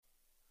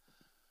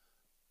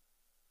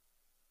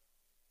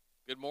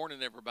Good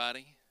morning,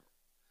 everybody.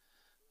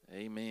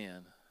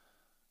 Amen.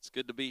 It's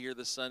good to be here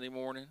this Sunday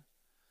morning.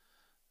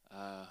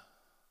 Uh,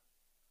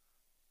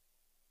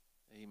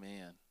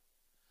 amen.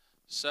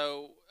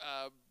 So,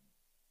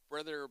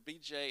 Brother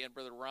BJ and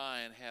Brother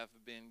Ryan have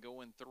been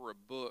going through a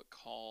book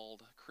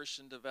called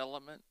Christian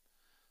Development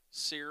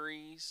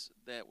Series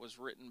that was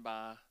written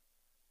by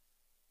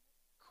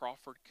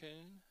Crawford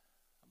Coon.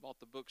 I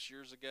bought the books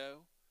years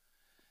ago.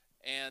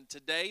 And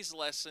today's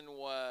lesson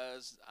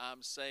was,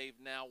 I'm saved,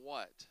 now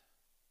what?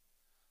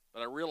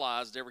 But I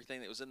realized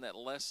everything that was in that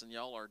lesson,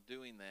 y'all are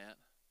doing that.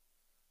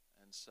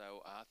 And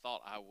so I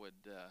thought I would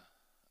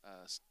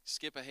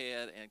skip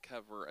ahead and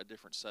cover a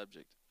different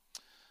subject.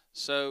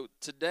 So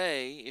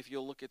today, if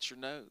you'll look at your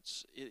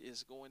notes, it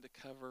is going to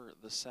cover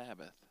the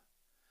Sabbath.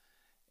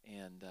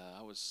 And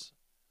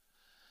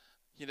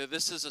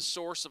this is a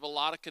source of a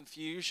lot of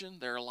confusion.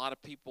 There are a lot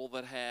of people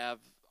that have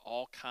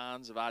all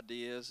kinds of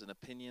ideas and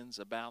opinions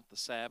about the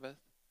Sabbath.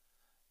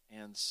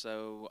 And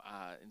so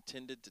I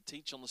intended to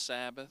teach on the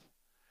Sabbath.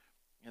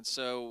 And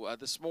so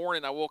this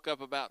morning I woke up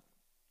about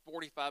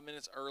 45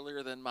 minutes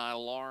earlier than my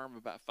alarm,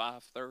 about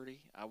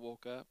 5:30 I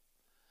woke up.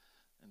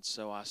 And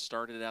so I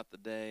started out the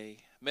day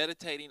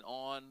meditating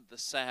on the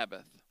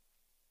Sabbath.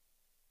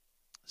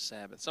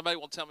 Sabbath. Somebody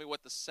will tell me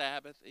what the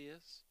Sabbath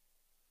is?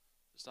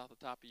 Just off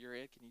the top of your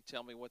head, can you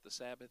tell me what the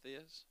Sabbath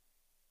is?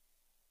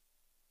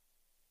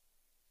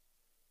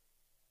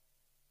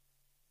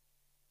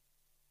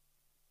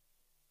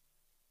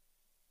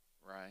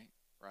 Right.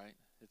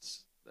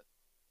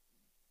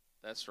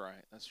 That's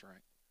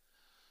right.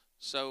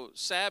 So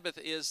Sabbath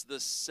is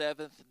the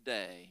seventh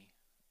day.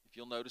 If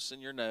you'll notice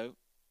in your note,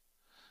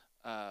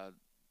 a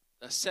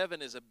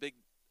seven is a big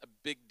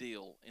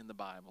deal in the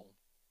Bible.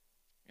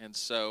 And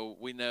so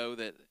we know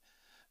that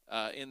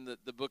in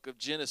the book of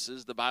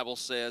Genesis, the Bible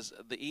says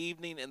the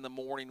evening and the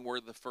morning were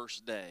the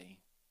first day.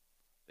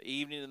 The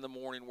evening and the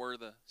morning were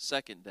the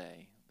second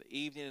day. The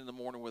evening and the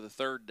morning were the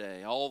third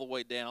day, all the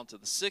way down to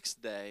the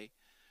sixth day.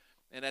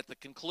 And at the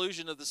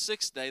conclusion of the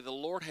sixth day, the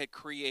Lord had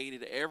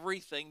created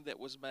everything that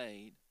was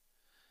made.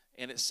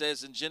 And it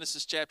says in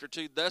Genesis chapter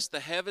 2, thus the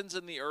heavens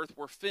and the earth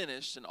were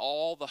finished, and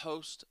all the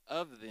host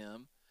of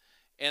them.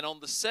 And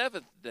on the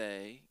seventh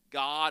day,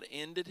 God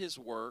ended his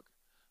work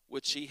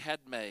which he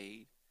had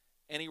made,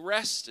 and he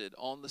rested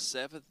on the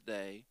seventh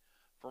day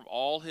from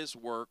all his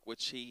work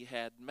which he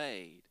had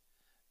made.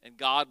 And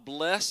God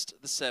blessed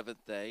the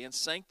seventh day and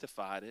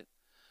sanctified it,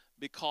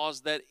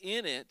 because that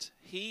in it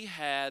he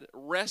had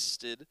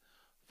rested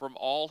from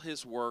all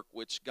his work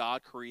which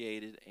God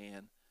created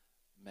and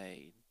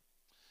made.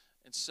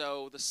 And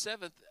so the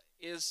seventh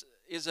is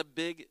a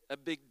big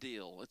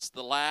deal. It's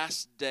the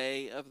last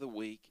day of the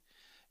week,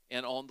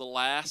 and on the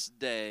last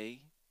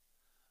day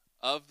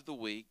of the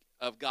week,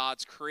 of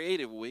God's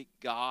creative week,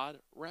 God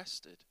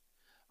rested.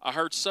 I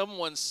heard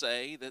someone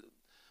say that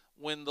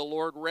when the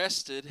Lord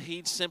rested,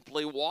 he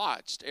simply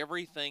watched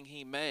everything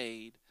he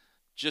made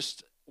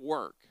just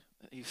work.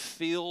 He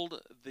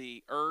filled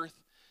the earth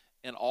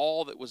and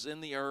all that was in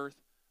the earth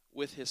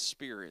with his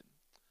spirit.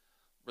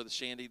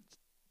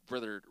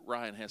 Brother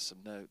Ryan has some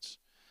notes.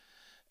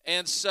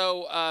 And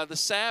so the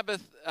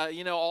Sabbath,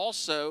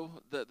 also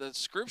the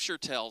scripture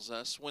tells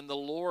us when the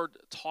Lord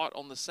taught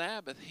on the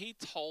Sabbath, he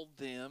told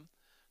them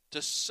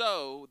to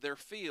sow their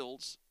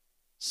fields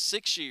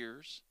 6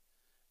 years,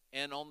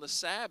 and on the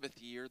Sabbath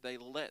year, they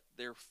let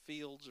their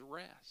fields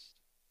rest.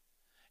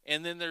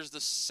 And then there's the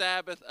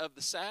Sabbath of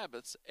the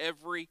Sabbaths.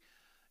 Every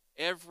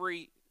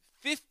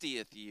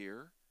 50th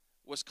year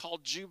was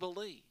called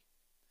Jubilee.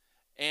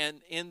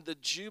 And in the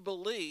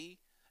Jubilee,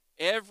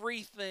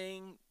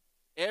 everything,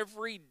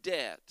 every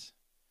debt,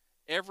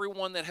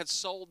 everyone that had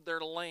sold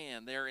their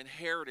land, their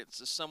inheritance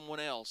to someone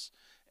else,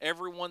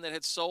 everyone that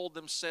had sold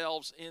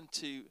themselves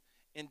into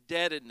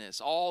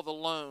indebtedness, all the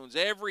loans,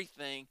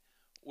 everything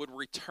would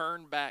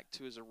return back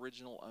to his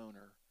original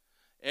owner.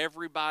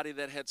 Everybody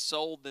that had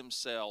sold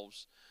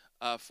themselves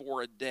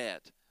for a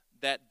debt,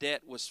 that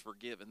debt was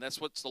forgiven.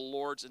 That's what the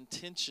Lord's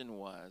intention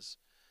was.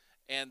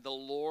 And the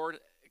Lord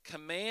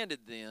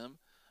commanded them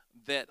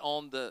that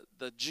on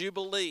the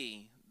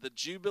Jubilee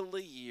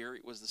year,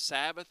 it was the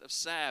Sabbath of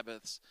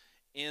Sabbaths,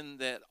 in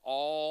that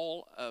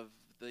all of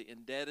the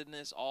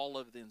indebtedness, all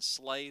of the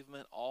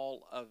enslavement,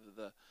 all of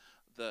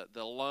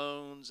the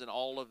loans, and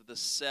all of the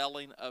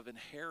selling of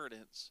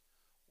inheritance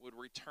would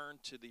return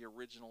to the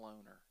original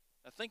owner.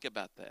 Now think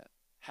about that.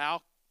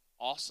 How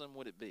awesome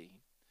would it be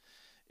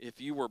if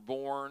you were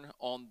born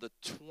on the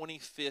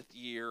 25th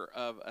year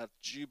of a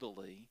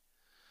Jubilee,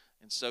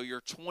 and so you're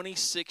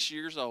 26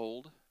 years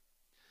old,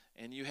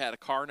 and you had a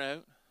car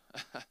note,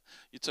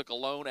 you took a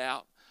loan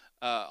out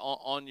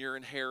on your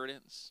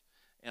inheritance,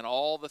 and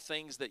all the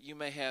things that you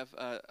may have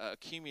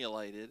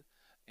accumulated,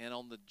 and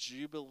on the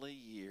Jubilee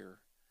year,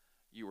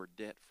 you were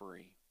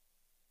debt-free.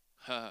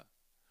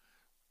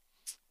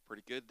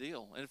 Pretty good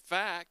deal. In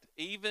fact,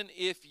 even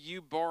if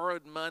you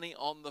borrowed money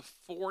on the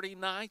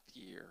 49th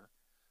year,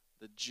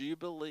 the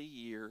Jubilee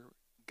year,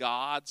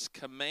 God's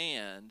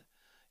command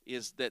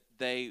is that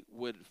they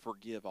would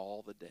forgive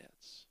all the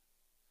debts.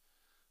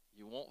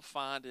 you won't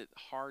find it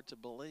hard to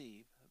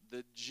believe,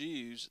 the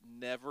Jews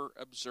never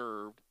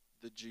observed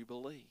the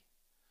Jubilee.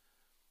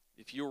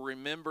 If you'll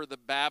remember the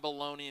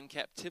Babylonian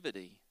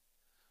captivity,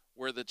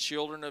 where the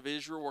children of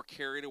Israel were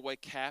carried away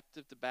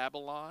captive to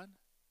Babylon,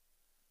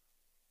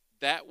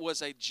 that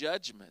was a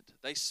judgment.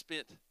 They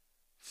spent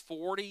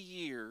 40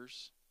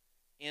 years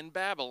in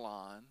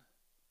Babylon,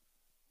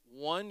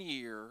 1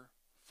 year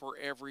for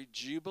every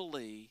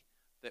Jubilee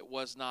that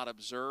was not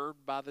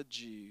observed by the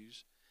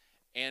Jews.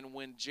 And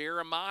when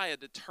Jeremiah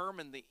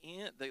determined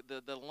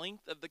the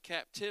length of the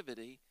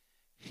captivity,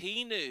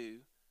 he knew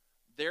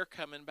they're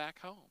coming back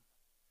home.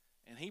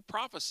 And he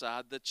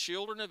prophesied the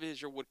children of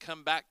Israel would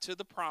come back to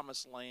the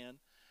promised land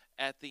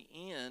at the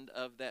end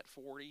of that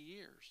 40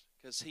 years,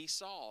 because he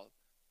saw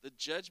the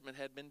judgment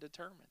had been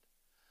determined.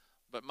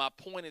 But my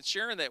point in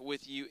sharing that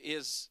with you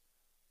is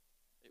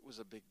it was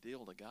a big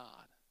deal to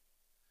God.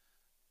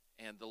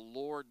 And the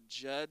Lord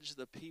judged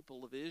the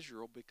people of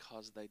Israel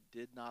because they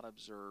did not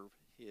observe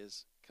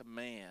his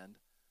command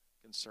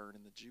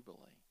concerning the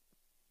Jubilee.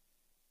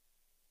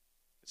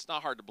 It's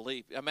not hard to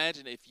believe.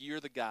 Imagine if you're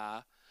the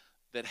guy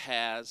that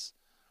has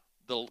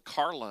the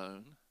car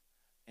loan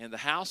and the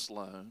house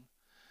loan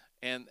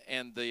and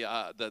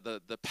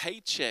the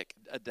paycheck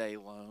a day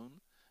loan,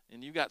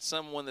 and you got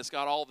someone that's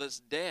got all this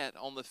debt.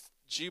 On the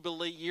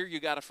Jubilee year, you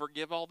got to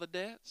forgive all the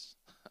debts.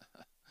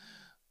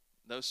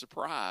 No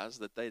surprise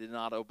that they did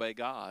not obey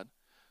God,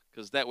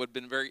 because that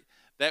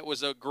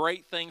was a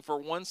great thing for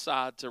one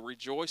side to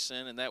rejoice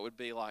in, and that would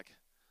be like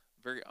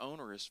very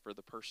onerous for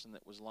the person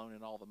that was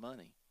loaning all the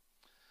money.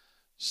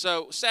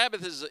 So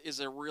Sabbath is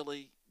a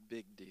really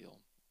big deal.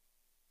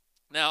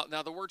 Now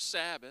the word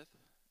Sabbath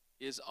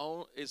is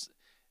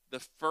the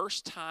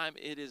first time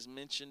it is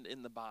mentioned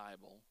in the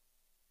Bible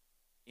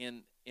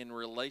in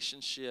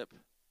relationship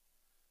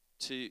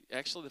to,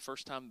 actually the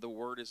first time the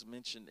word is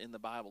mentioned in the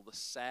Bible, the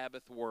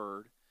Sabbath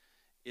word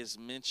is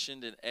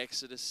mentioned in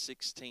Exodus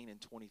 16 and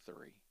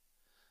 23.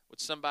 Would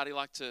somebody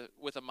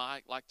with a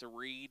mic, like to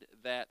read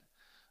that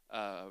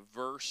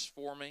verse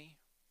for me?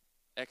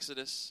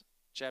 Exodus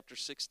chapter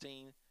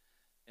 16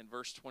 and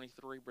verse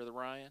 23, Brother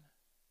Ryan.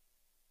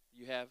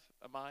 You have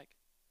a mic?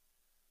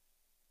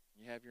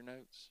 You have your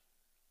notes?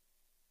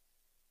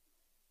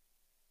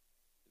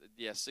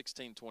 Yeah,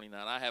 16:29.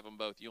 I have them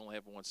both. You only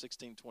have one.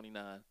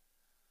 16:29.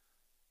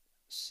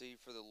 See,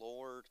 for the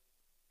Lord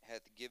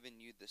hath given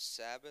you the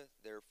Sabbath,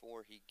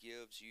 therefore he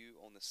gives you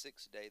on the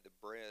 6th day the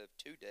bread of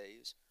 2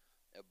 days.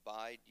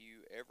 Abide you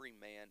every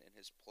man in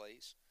his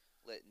place.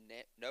 Let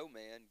no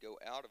man go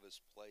out of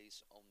his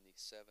place on the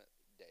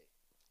 7th day.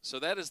 So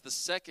that is the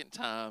second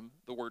time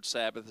the word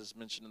Sabbath is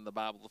mentioned in the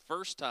Bible. The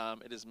first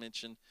time it is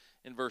mentioned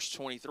in verse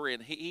 23.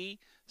 And he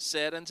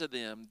said unto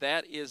them,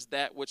 that is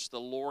that which the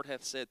Lord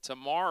hath said.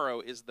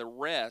 Tomorrow is the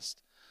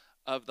rest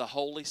of the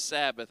holy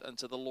Sabbath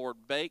unto the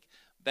Lord. Bake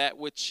that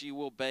which ye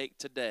will bake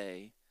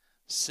today.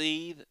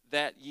 Seethe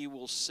that ye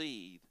will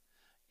seethe.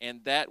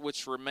 And that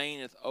which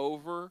remaineth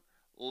over,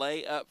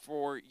 lay up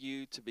for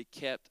you to be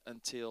kept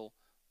until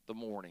the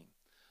morning.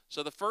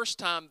 So the first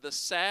time the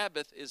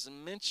Sabbath is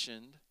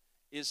mentioned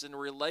is in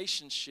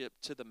relationship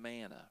to the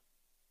manna.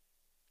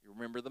 You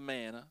remember the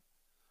manna?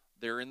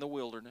 They're in the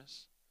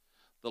wilderness.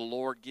 The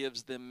Lord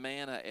gives them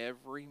manna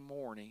every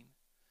morning.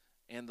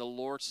 And the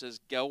Lord says,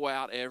 go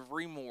out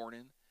every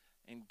morning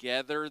and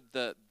gather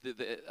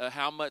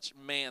how much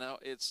manna.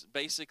 It's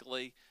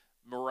basically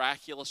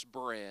miraculous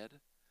bread.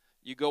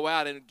 You go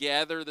out and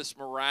gather this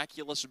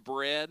miraculous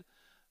bread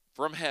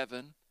from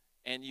heaven,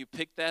 and you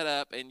pick that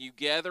up, and you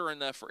gather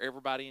enough for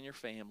everybody in your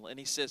family. And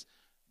he says,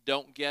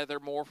 don't gather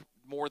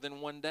more than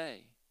one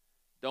day.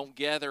 Don't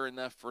gather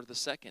enough for the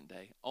second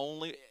day.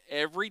 Only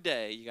every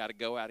day you got to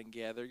go out and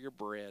gather your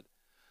bread,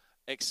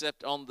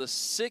 except on the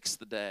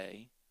 6th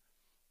day,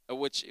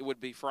 which it would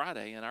be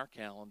Friday in our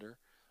calendar.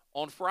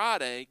 On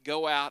Friday,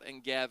 go out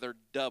and gather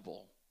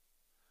double.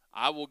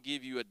 I will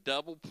give you a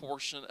double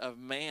portion of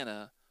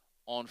manna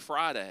on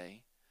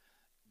Friday,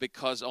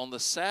 because on the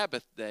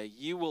Sabbath day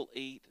you will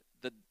eat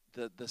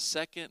the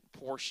second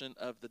portion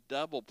of the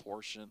double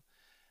portion,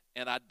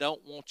 and I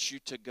don't want you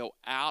to go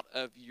out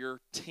of your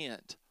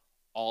tent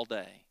all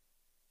day.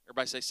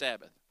 Everybody say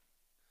Sabbath.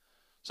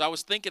 So I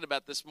was thinking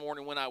about this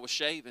morning when I was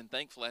shaving.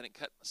 Thankfully, I didn't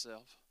cut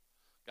myself.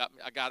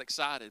 I got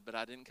excited, but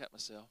I didn't cut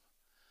myself.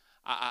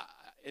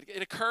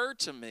 It occurred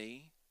to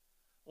me,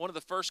 one of the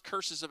first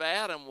curses of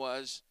Adam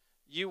was,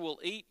 you will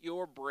eat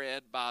your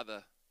bread by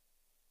the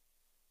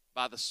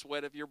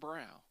sweat of your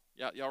brow.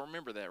 Y'all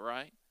remember that,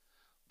 right?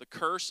 The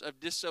curse of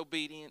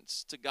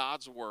disobedience to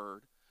God's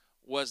word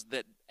was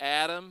that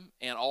Adam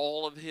and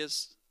all of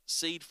his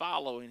seed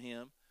following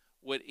him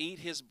would eat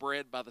his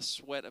bread by the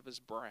sweat of his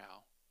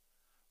brow.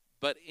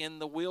 But in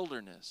the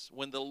wilderness,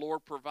 when the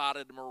Lord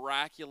provided a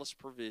miraculous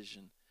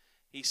provision,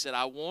 he said,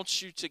 I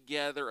want you to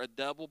gather a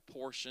double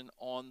portion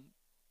on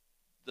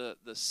the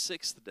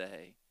 6th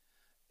day,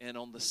 and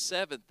on the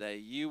 7th day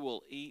you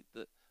will eat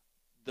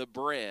the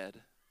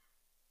bread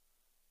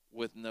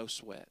with no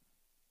sweat.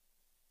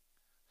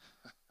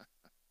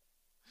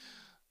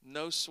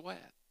 No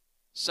sweat.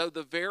 So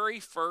the very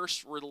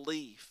first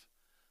relief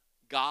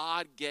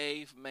God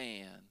gave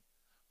man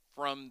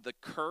from the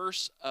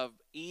curse of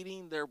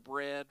eating their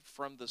bread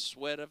from the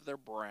sweat of their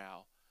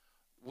brow,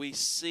 we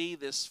see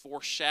this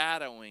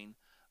foreshadowing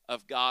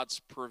of God's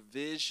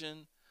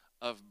provision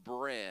of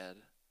bread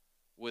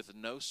with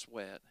no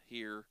sweat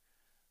here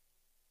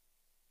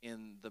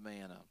in the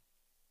manna.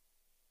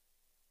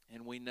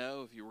 And we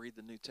know, if you read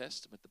the New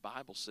Testament, the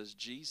Bible says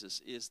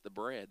Jesus is the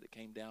bread that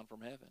came down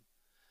from heaven.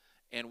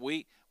 And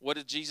what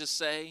did Jesus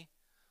say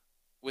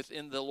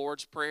within the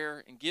Lord's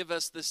Prayer? And give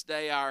us this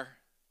day our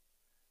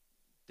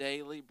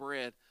daily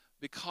bread.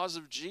 Because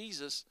of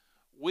Jesus,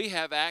 we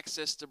have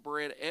access to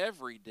bread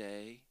every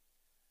day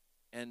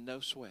and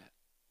no sweat.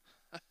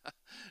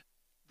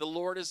 The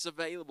Lord is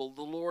available.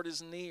 The Lord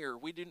is near.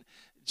 We didn't,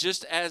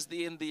 just as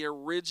in the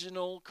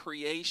original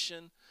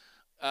creation,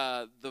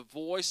 the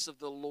voice of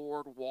the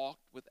Lord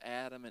walked with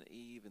Adam and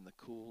Eve in the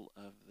cool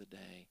of the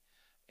day.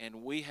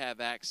 And we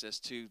have access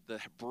to the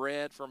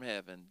bread from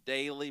heaven,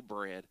 daily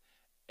bread,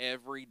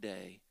 every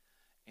day.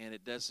 And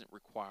it doesn't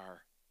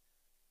require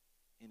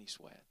any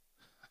sweat.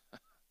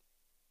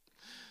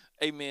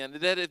 Amen.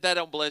 If that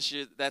don't bless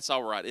you, that's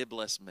all right. It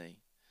blessed me.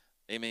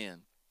 Amen.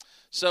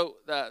 So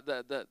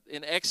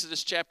in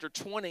Exodus chapter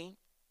 20,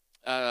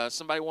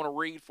 somebody want to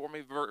read for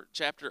me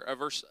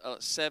verse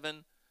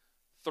 7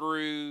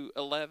 through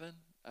 11?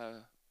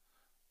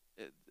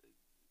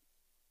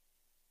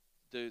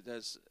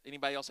 Does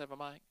anybody else have a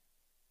mic?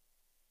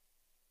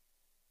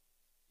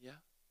 Yeah?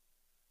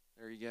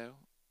 There you go.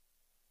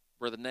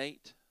 Brother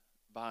Nate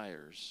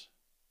Byers.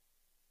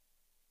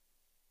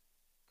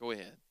 Go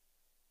ahead.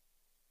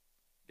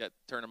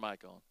 Turn the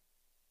mic on.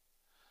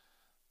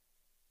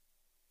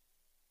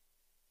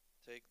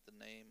 Take the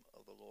name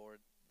of the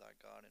Lord thy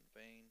God in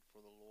vain, for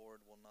the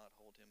Lord will not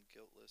hold him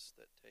guiltless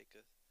that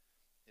taketh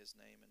his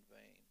name in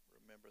vain.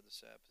 Remember the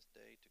Sabbath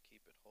day to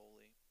keep it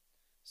holy.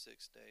 6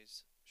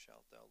 days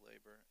shalt thou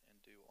labor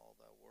and do all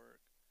thy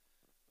work.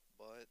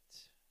 But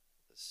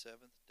the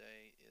seventh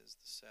day is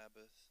the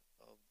Sabbath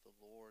of the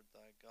Lord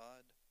thy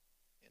God.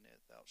 In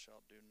it thou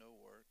shalt do no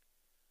work,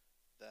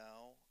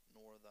 thou,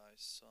 nor thy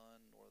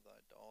son, nor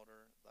thy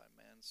daughter, thy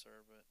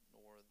manservant,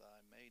 nor thy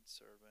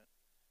maidservant,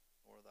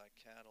 nor thy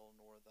cattle,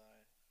 nor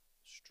thy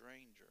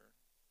stranger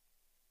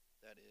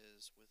that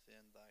is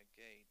within thy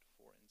gate.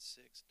 For in 6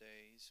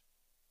 days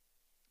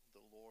the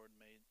Lord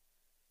made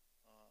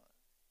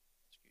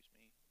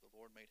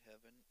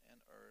heaven and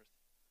earth,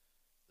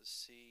 the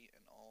sea,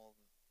 and all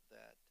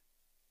that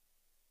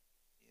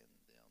in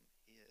them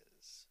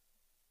is,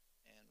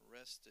 and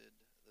rested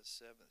the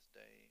seventh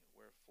day.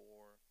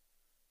 Wherefore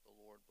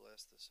the Lord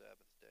blessed the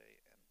Sabbath day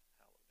and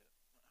hallowed it.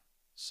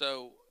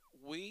 So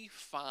we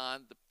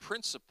find the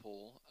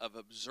principle of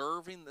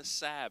observing the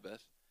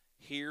Sabbath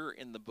here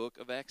in the book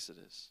of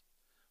Exodus.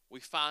 We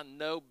find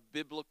no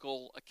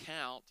biblical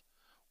account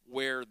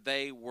where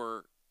they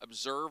were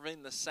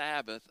observing the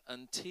Sabbath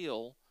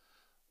until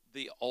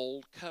the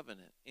Old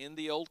Covenant. In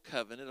the Old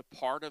Covenant, a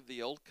part of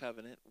the Old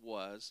Covenant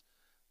was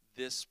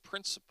this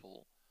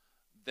principle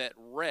that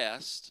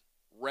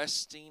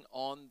resting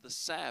on the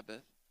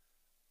Sabbath,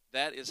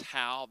 that is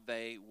how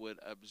they would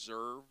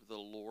observe the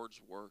Lord's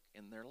work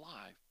in their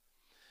life.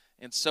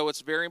 And so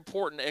it's very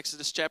important.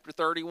 Exodus chapter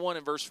 31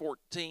 and verse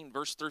 14,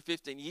 verse through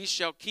 15. Ye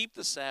shall keep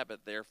the Sabbath,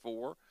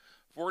 therefore,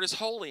 for it is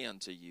holy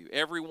unto you.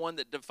 Every one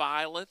that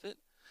defileth it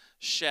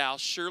shall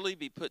surely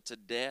be put to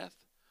death.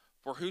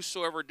 For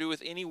whosoever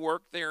doeth any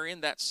work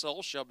therein, that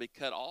soul shall be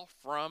cut off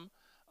from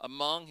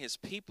among his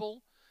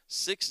people.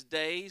 6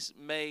 days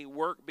may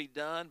work be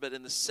done, but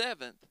in the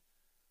seventh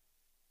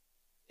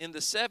is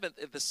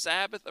the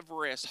Sabbath of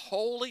rest,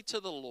 holy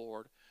to the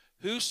Lord.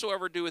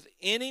 Whosoever doeth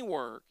any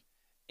work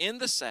in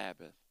the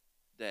Sabbath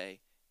day,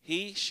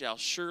 he shall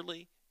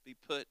surely be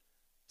put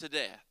to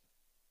death.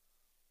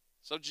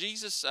 So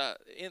Jesus,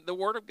 in the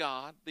Word of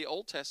God, the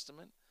Old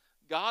Testament,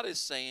 God is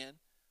saying,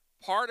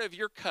 part of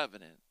your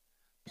covenant,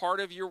 part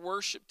of your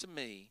worship to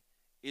me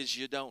is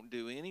you don't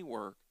do any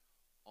work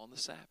on the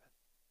Sabbath.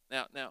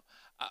 Now,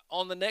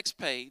 on the next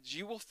page,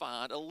 you will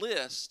find a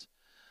list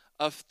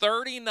of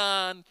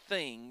 39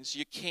 things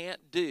you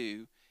can't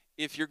do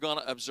if you're going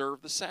to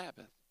observe the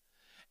Sabbath.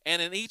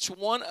 And in each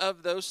one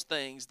of those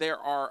things, there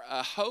are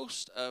a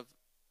host of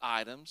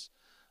items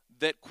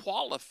that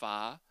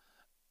qualify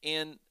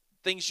in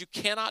things you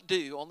cannot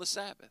do on the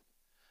Sabbath.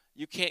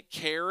 You can't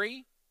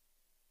carry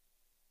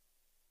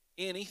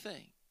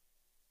anything.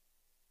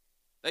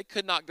 They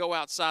could not go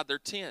outside their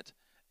tent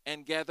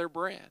and gather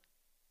bread.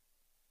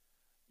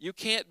 You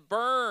can't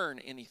burn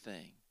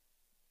anything.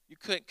 You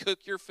couldn't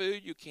cook your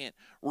food. You can't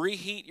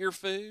reheat your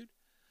food.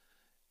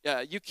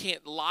 You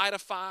can't light a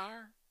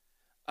fire.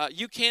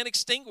 You can't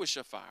extinguish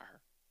a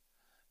fire.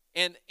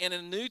 And in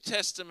a New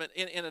Testament,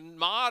 in a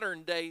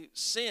modern day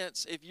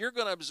sense, if you're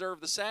going to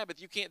observe the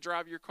Sabbath, you can't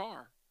drive your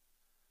car.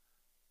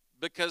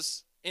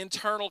 Because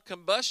internal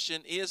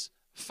combustion is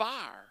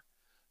fire.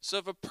 So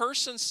if a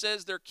person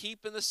says they're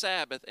keeping the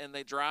Sabbath and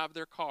they drive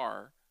their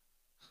car,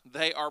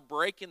 they are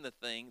breaking the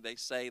thing they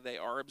say they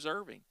are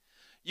observing.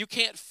 You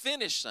can't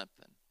finish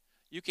something.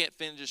 You can't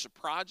finish a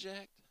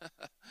project.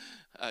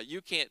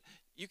 You can't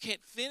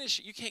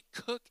finish. You can't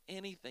cook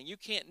anything. You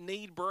can't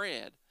knead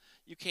bread.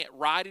 You can't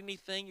write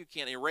anything. You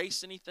can't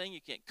erase anything. You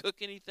can't cook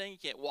anything. You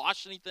can't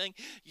wash anything.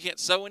 You can't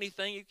sew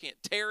anything. You can't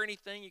tear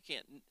anything.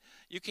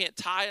 You can't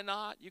tie a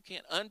knot. You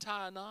can't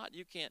untie a knot.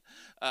 You can't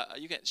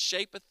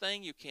shape a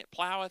thing. You can't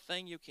plow a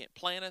thing. You can't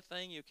plant a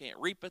thing. You can't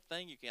reap a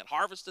thing. You can't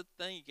harvest a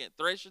thing. You can't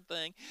thresh a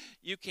thing.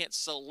 You can't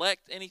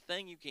select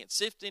anything. You can't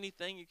sift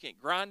anything. You can't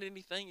grind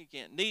anything. You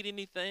can't knead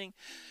anything.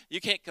 You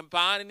can't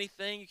combine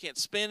anything. You can't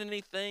spin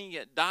anything. You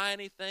can't dye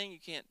anything. You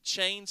can't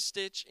chain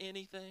stitch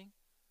anything.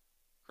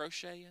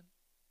 Crocheting,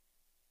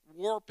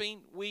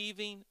 warping,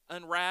 weaving,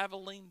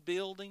 unraveling,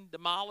 building,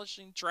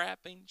 demolishing,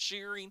 trapping,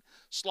 shearing,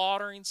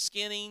 slaughtering,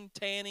 skinning,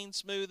 tanning,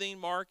 smoothing,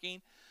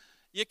 marking.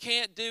 You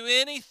can't do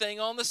anything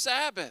on the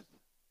Sabbath.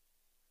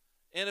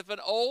 And if an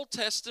Old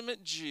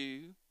Testament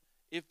Jew,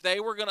 if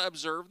they were going to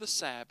observe the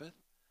Sabbath,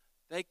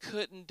 they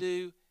couldn't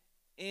do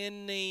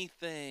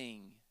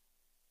anything.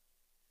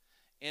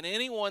 And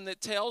anyone that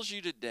tells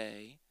you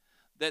today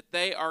that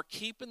they are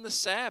keeping the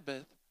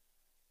Sabbath,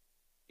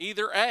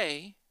 either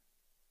A,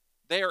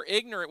 they are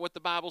ignorant what the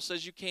Bible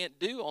says you can't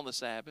do on the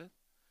Sabbath,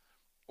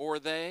 or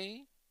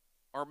they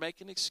are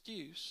making an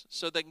excuse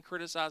so they can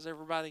criticize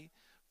everybody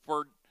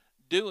for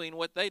doing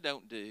what they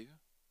don't do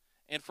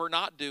and for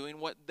not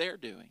doing what they're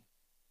doing.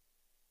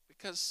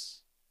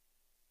 Because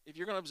if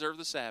you're going to observe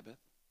the Sabbath,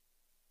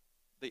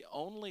 the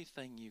only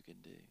thing you can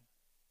do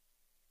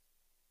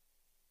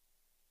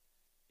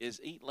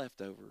is eat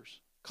leftovers,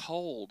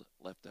 cold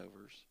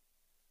leftovers,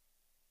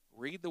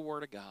 read the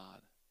Word of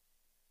God,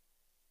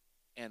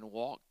 and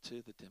walk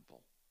to the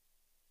temple.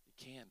 You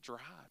can't drive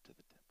to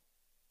the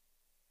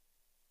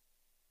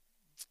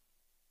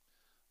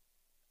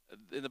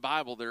temple. In the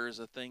Bible, there is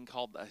a thing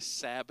called a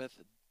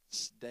Sabbath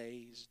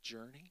day's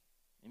journey.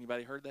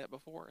 Anybody heard that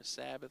before? A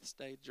Sabbath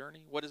day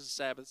journey? What is a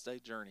Sabbath day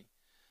journey?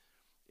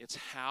 It's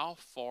how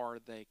far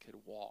they could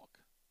walk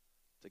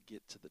to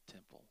get to the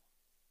temple.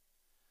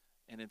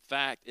 And in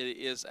fact,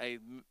 it's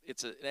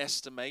an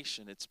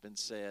estimation, it's been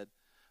said,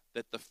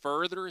 that the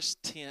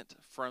furthest tent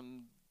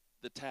from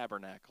the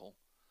tabernacle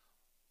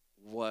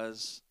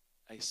was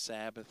a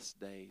Sabbath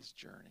day's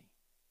journey.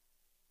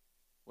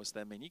 What's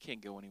that mean? You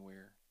can't go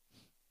anywhere.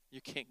 You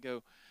can't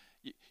go.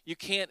 You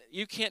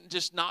can't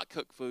just not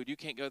cook food. You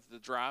can't go to the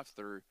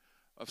drive-thru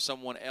of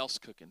someone else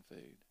cooking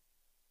food.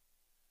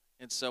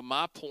 And so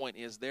my point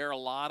is, there are a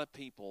lot of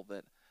people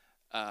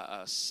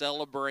that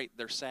celebrate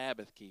their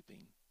Sabbath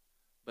keeping,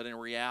 but in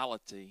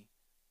reality,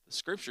 the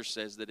Scripture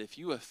says that if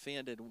you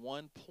offended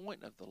one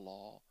point of the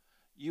law,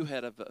 you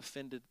had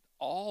offended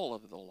all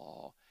of the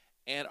law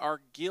and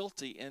are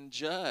guilty and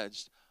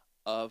judged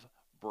of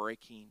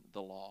breaking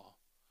the law.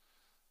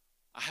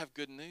 I have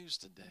good news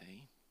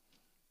today.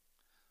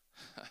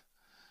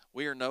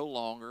 We are no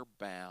longer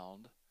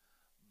bound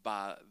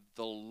by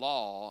the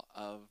law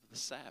of the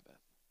Sabbath.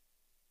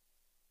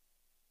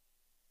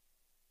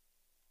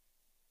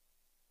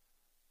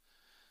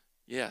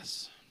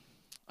 Yes.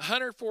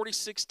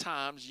 146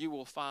 times you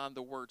will find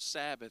the word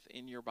Sabbath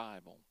in your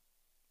Bible.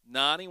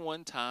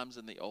 91 times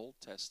in the Old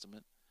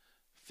Testament.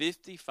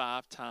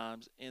 55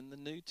 times in the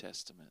New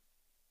Testament.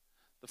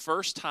 The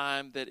first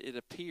time that it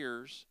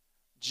appears,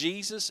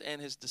 Jesus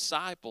and his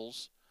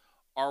disciples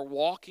are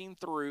walking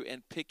through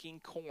and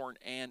picking corn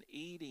and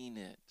eating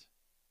it.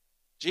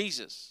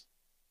 Jesus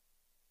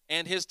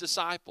and his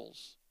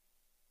disciples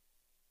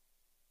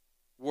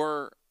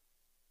were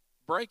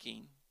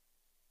breaking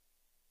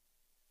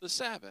the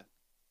Sabbath.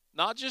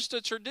 Not just a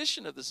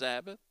tradition of the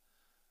Sabbath,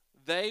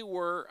 they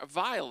were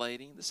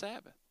violating the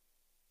Sabbath.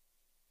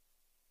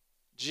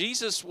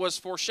 Jesus was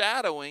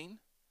foreshadowing,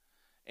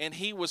 and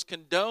he was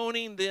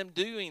condoning them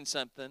doing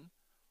something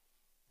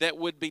that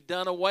would be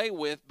done away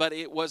with, but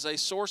it was a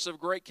source of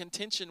great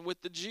contention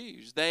with the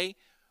Jews. They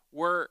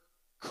were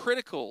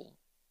critical,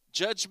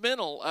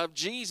 judgmental of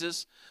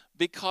Jesus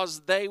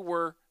because they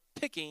were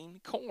picking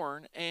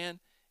corn and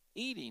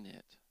eating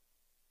it.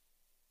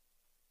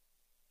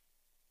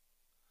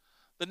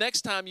 The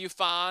next time you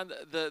find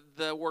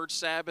the word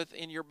Sabbath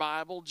in your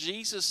Bible,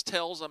 Jesus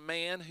tells a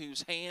man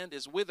whose hand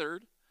is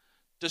withered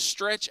to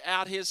stretch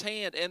out his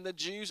hand, and the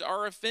Jews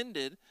are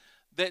offended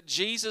that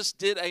Jesus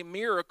did a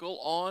miracle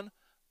on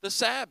the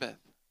Sabbath.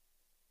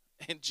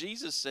 And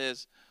Jesus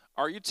says,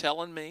 are you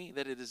telling me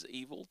that it is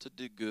evil to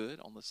do good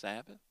on the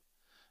Sabbath?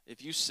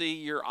 If you see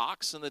your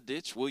ox in the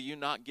ditch, will you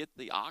not get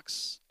the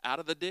ox out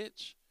of the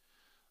ditch?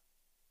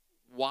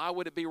 Why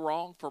would it be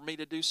wrong for me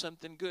to do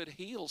something good,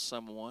 heal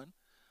someone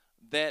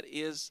that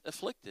is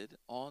afflicted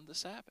on the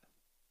Sabbath?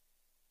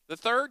 The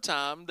third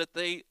time that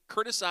they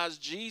criticize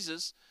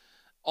Jesus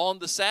on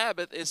the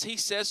Sabbath is he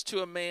says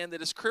to a man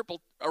that is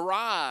crippled,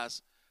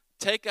 arise,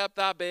 take up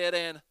thy bed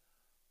and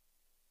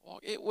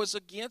walk. It was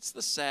against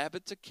the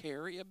Sabbath to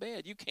carry a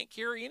bed. You can't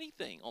carry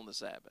anything on the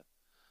Sabbath.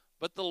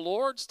 But the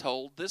Lord's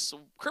told this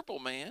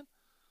crippled man,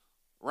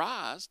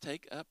 rise,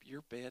 take up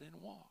your bed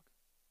and walk.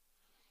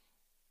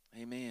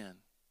 Amen.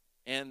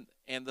 And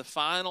the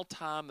final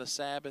time the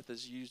Sabbath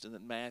is used in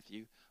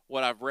Matthew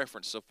what I've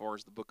referenced so far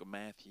is the book of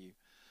Matthew.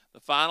 The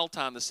final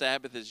time the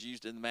Sabbath is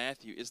used in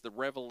Matthew is the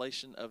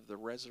revelation of the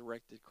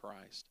resurrected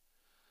Christ.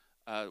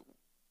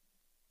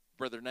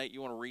 Brother Nate, you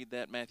want to read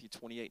that, Matthew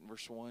 28 and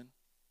verse 1?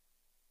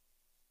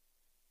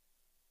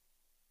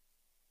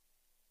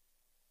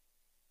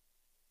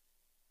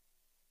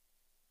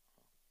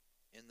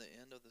 In the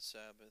end of the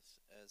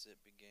Sabbath, as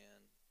it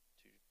began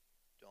to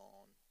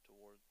dawn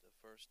toward the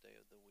first day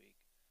of the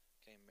week,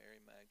 came Mary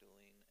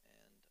Magdalene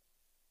and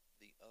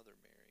the other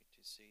Mary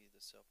to see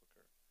the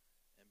sepulchre.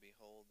 And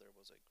behold, there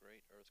was a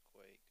great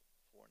earthquake,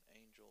 for an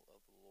angel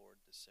of the Lord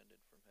descended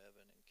from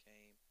heaven and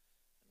came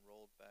and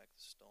rolled back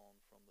the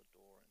stone from the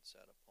door and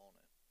sat upon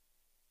it.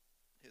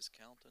 His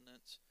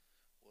countenance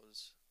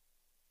was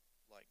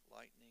like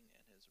lightning,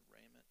 and his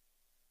raiment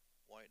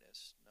white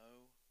as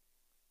snow.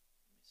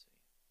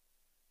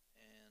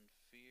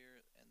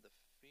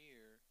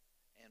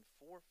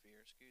 For fear,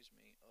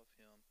 of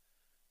him,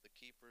 the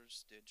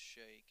keepers did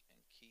shake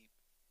and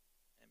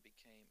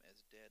became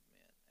as dead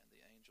men. And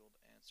the angel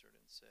answered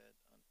and said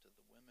unto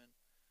the women,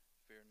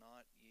 Fear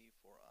not ye,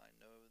 for I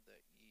know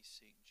that ye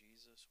seek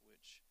Jesus,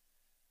 which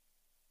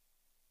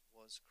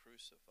was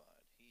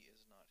crucified. He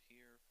is not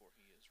here, for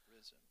he is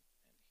risen.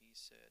 And he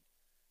said,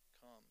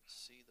 Come,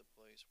 see the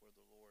place where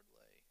the Lord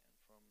lay. And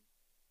from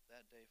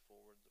that day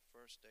forward, the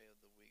first day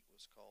of the week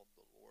was called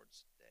the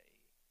Lord's Day.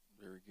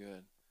 Very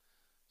good.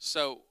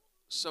 So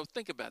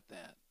think about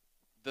that.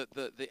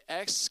 The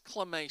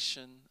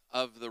exclamation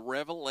of the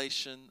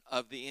revelation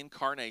of the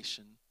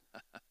incarnation.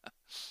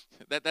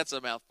 That's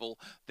a mouthful.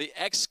 The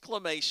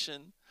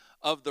exclamation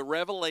of the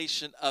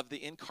revelation of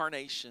the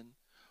incarnation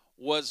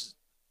was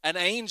an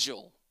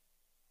angel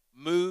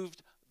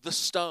moved the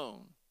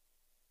stone.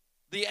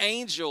 The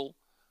angel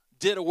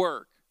did a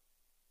work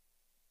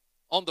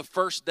on the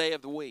first day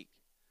of the week.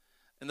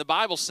 And the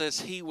Bible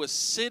says he was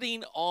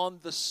sitting on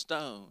the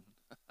stone.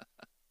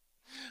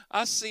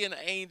 I see an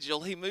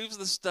angel. He moves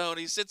the stone.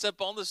 He sits up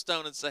on the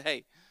stone and says,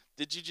 Hey,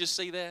 did you just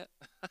see that?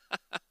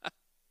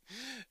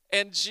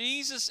 And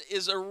Jesus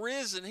is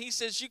arisen. He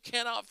says, You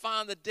cannot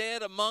find the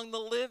dead among the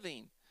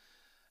living.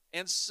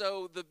 And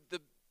so the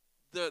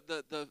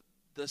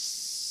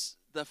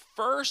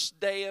first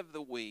day of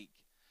the week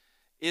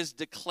is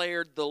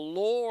declared the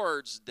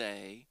Lord's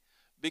Day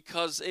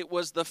because it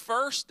was the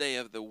first day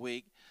of the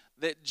week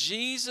that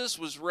Jesus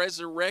was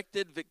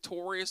resurrected,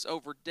 victorious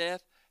over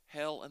death,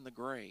 hell, and the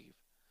grave.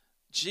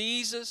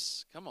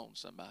 Jesus, come on,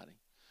 somebody.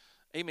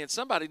 Amen.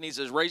 Somebody needs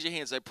to raise your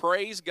hand and say,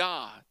 Praise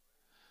God.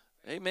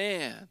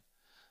 Amen.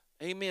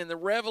 Amen. The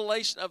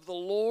revelation of the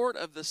Lord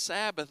of the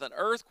Sabbath, an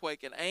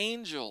earthquake, an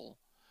angel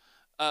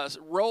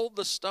rolled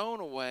the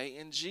stone away.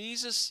 And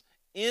Jesus,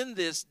 in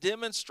this,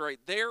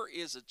 demonstrate there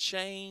is a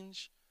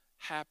change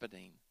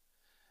happening.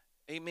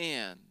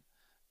 Amen.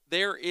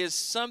 There is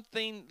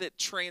something that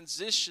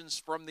transitions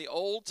from the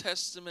Old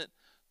Testament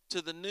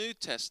to the New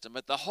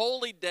Testament. The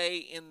holy day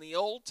in the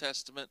Old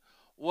Testament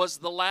was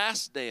the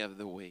last day of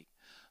the week.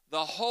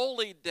 The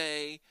holy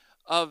day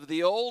of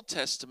the Old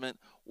Testament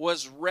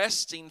was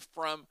resting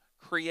from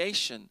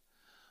creation.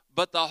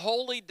 But the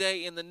holy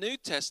day in the New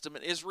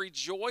Testament is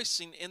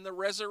rejoicing in the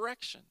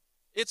resurrection.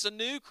 It's a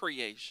new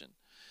creation.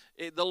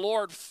 The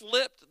Lord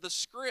flipped the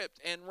script,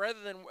 and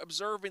rather than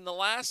observing the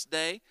last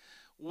day,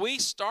 we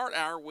start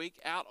our week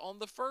out on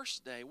the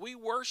first day. We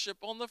worship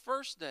on the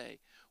first day.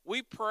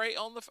 We pray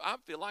on the, I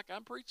feel like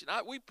I'm preaching.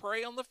 We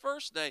pray on the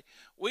first day.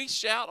 We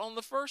shout on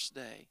the first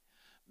day.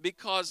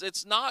 Because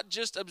it's not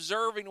just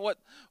observing what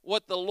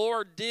the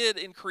Lord did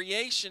in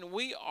creation.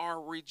 We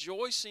are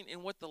rejoicing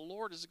in what the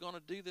Lord is going to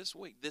do this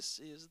week. This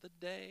is the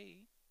day.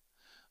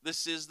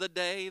 This is the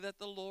day that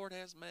the Lord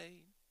has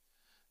made.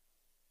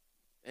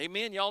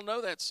 Amen. Y'all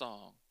know that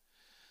song.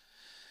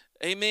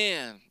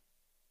 Amen.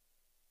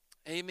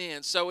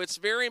 Amen. So it's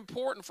very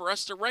important for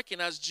us to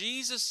recognize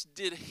Jesus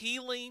did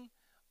healing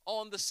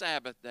on the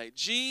Sabbath day.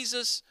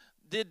 Jesus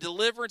did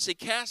deliverance. He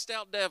cast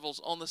out devils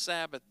on the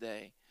Sabbath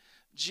day.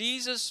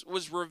 Jesus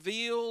was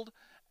revealed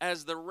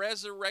as the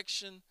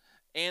resurrection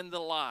and the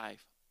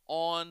life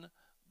on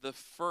the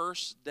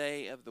first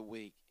day of the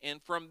week.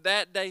 And from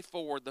that day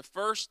forward, the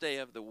first day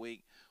of the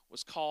week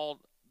was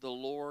called the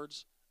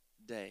Lord's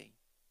Day.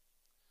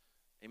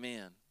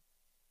 Amen.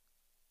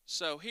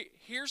 So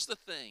here's the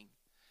thing.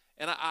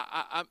 And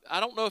I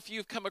don't know if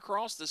you've come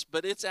across this,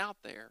 but it's out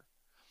there.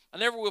 I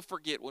never will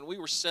forget when we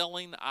were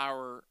selling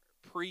our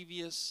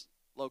previous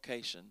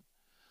location,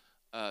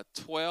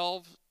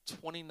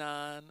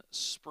 1229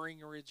 Spring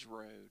Ridge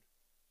Road,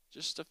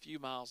 just a few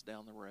miles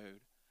down the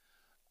road.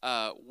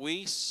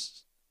 We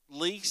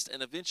leased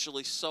and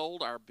eventually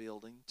sold our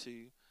building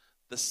to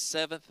the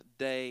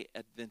Seventh-day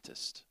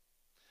Adventist.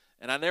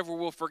 And I never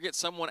will forget,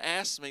 someone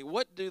asked me,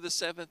 what do the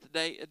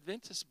Seventh-day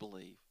Adventists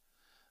believe?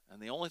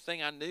 And the only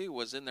thing I knew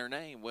was in their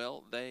name.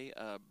 Well, they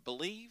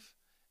believe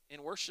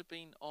in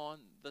worshiping on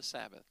the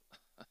Sabbath.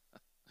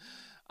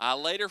 I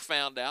later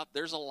found out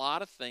there's a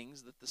lot of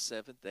things that the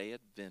Seventh-day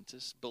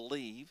Adventists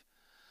believe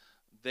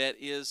that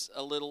is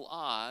a little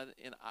odd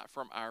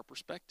from our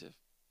perspective.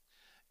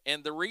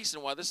 And the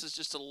reason why, this is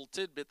just a little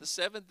tidbit, the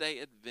Seventh-day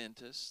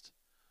Adventists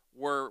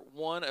were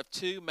one of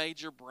two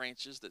major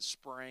branches that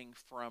sprang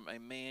from a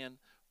man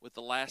with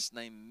the last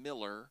name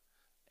Miller,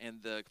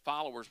 and the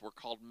followers were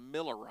called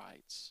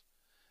Millerites.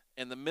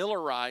 And the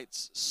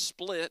Millerites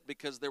split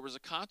because there was a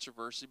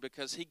controversy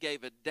because he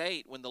gave a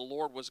date when the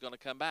Lord was going to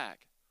come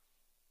back.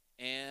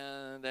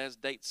 And as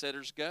date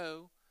setters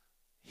go,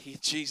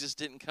 Jesus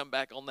didn't come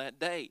back on that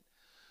date.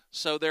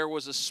 So there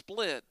was a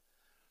split.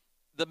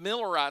 The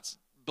Millerites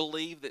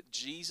believed that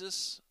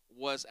Jesus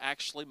was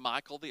actually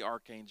Michael the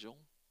archangel.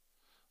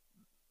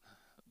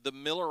 The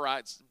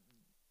Millerites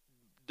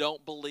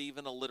don't believe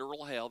in a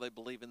literal hell. They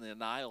believe in the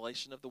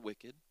annihilation of the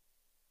wicked.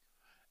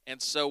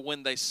 And so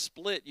when they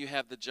split, you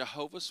have the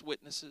Jehovah's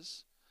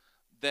Witnesses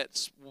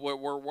that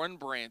were one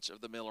branch of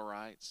the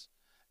Millerites,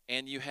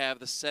 and you have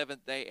the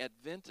Seventh-day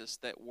Adventists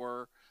that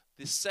were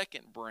the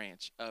second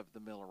branch of the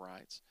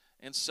Millerites.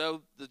 And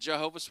so the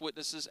Jehovah's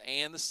Witnesses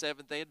and the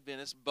Seventh-day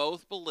Adventists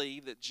both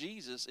believe that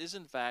Jesus is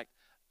in fact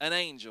an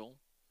angel.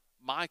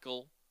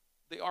 Michael,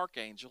 the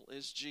archangel,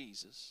 is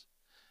Jesus.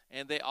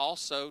 And they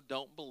also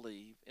don't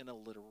believe in a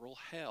literal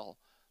hell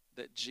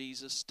that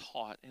Jesus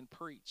taught and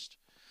preached.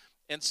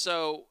 And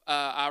so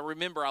I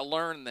remember I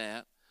learned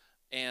that,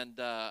 and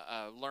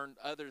learned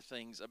other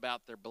things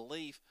about their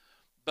belief.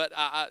 But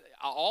I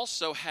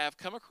also have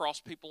come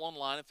across people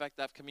online. In fact,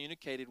 I've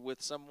communicated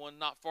with someone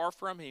not far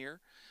from here.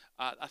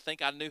 I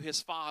think I knew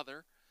his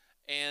father,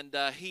 and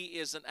he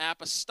is an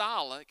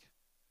apostolic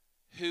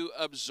who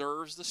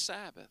observes the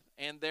Sabbath.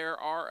 And there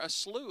are a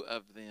slew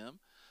of them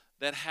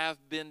that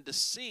have been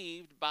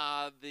deceived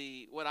by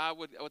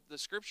what the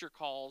Scripture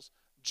calls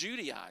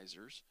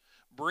Judaizers,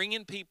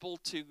 bringing people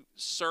to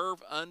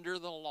serve under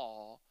the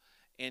law.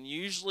 And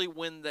usually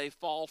when they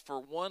fall for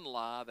one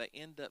lie, they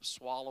end up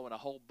swallowing a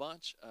whole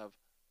bunch of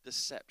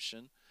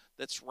deception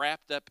that's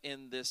wrapped up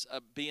in this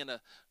being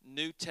a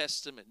New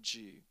Testament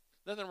Jew.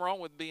 Nothing wrong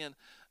with being,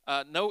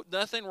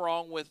 nothing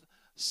wrong with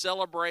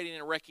celebrating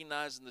and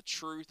recognizing the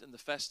truth in the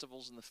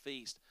festivals and the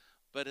feast.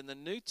 But in the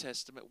New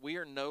Testament, we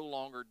are no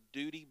longer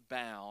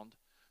duty-bound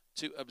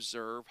to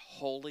observe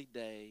holy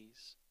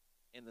days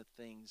and the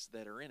things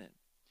that are in it.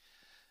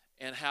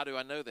 And how do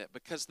I know that?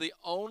 Because the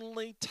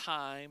only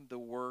time the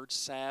word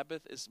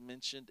Sabbath is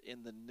mentioned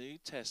in the New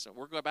Testament,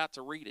 we're about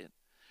to read it.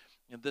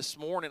 And this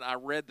morning I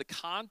read the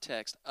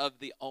context of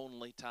the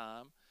only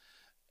time,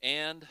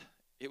 and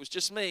it was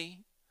just me.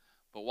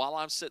 But while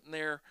I'm sitting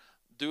there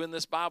doing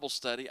this Bible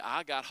study,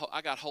 I got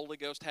Holy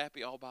Ghost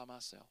happy all by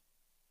myself.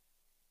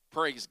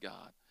 Praise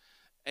God.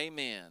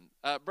 Amen.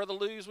 Brother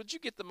Luz, would you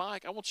get the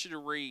mic? I want you to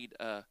read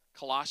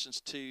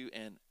Colossians 2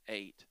 and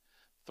 8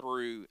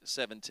 through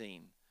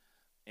 17.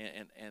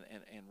 And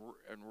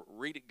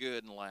read it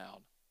good and loud.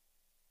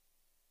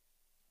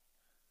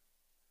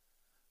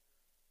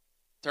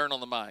 Turn on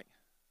the mic.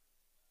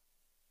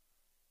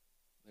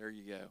 There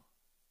you go.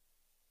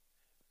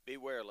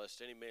 Beware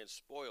lest any man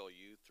spoil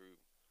you through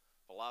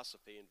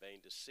philosophy and vain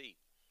deceit,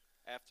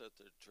 after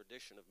the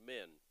tradition of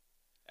men,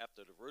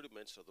 after the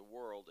rudiments of the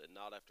world, and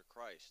not after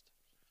Christ.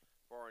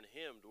 For in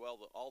him dwell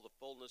all the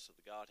fullness of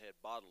the Godhead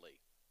bodily,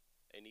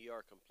 and ye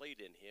are complete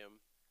in him,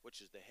 which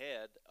is the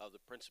head of the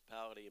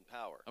principality and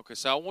power. Okay,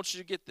 so I want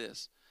you to get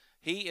this.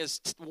 He is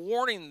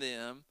warning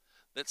them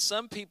that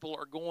some people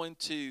are going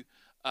to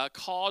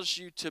cause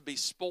you to be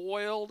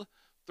spoiled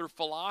through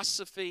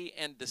philosophy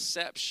and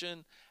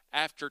deception,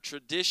 after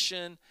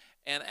tradition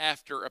and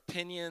after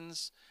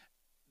opinions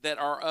that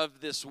are of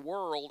this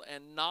world,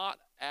 and not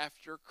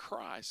after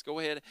Christ. Go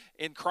ahead.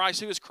 In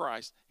Christ, who is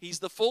Christ? He's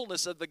the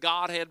fullness of the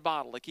Godhead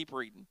bodily. Keep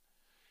reading.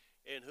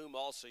 In whom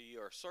also ye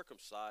are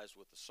circumcised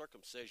with the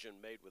circumcision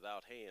made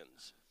without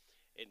hands,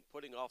 in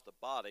putting off the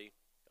body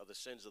of the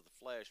sins of the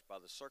flesh by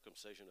the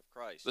circumcision of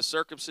Christ. The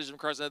circumcision of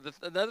Christ.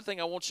 Another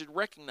thing I want you to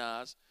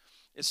recognize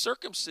is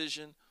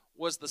circumcision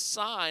was the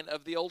sign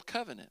of the Old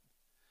Covenant.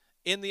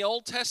 In the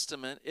Old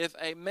Testament, if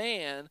a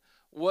man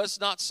was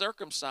not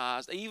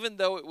circumcised, even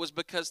though it was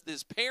because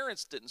his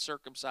parents didn't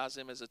circumcise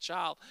him as a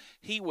child,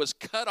 he was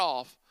cut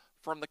off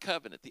from the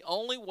covenant. The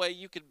only way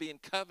you could be in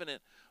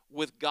covenant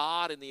with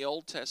God in the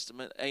Old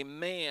Testament, a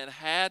man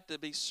had to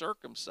be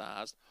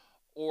circumcised,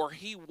 or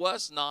he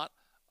was not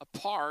a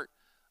part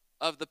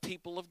of the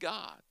people of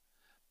God.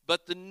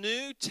 But the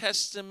New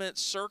Testament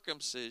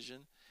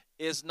circumcision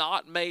is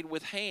not made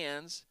with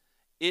hands.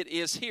 It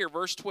is here.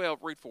 Verse 12,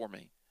 read for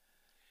me.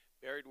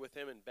 Buried with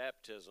him in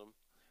baptism,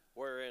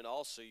 wherein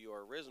also you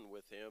are risen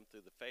with him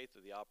through the faith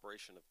of the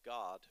operation of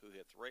God, who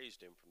hath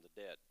raised him from the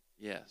dead.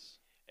 Yes.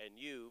 And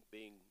you,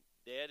 being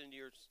dead in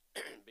your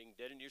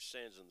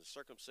sins, and the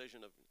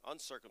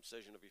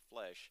uncircumcision of your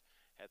flesh,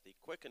 hath he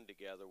quickened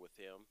together with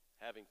him,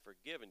 having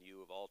forgiven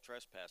you of all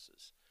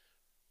trespasses,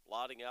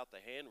 blotting out the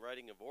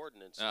handwriting of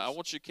ordinances. Now, I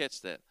want you to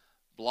catch that.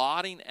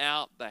 Blotting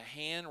out the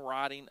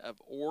handwriting of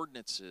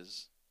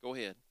ordinances. Go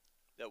ahead.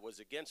 That was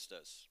against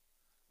us,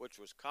 which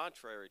was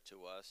contrary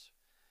to us,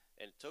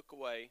 and it took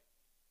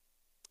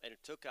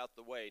out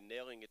the way,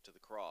 nailing it to the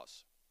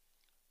cross.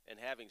 And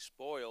having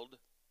spoiled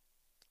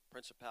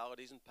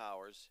principalities and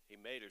powers, he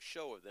made a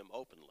show of them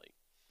openly,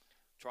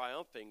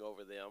 triumphing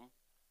over them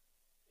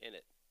in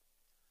it.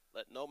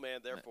 Let no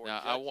man therefore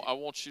Now, judge you. I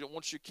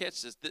want you to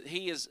catch this. That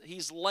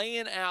he's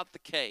laying out the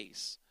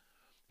case.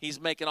 He's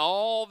making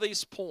all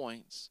these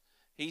points.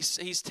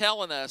 He's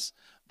telling us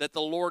that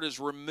the Lord has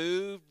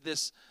removed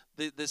this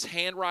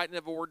handwriting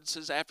of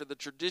ordinances after the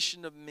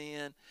tradition of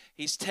men.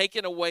 He's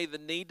taken away the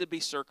need to be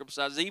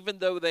circumcised, even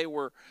though they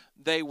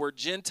were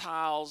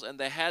Gentiles and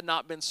they had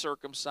not been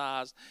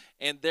circumcised,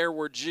 and there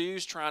were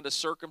Jews trying to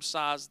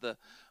circumcise the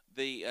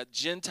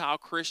Gentile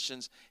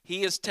Christians.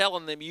 He is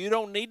telling them, you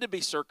don't need to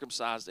be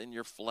circumcised in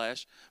your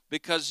flesh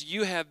because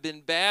you have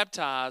been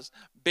baptized,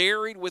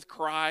 buried with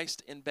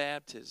Christ in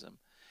baptism.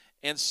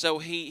 And so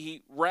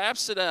he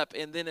wraps it up,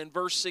 and then in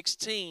verse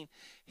 16,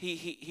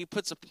 he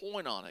puts a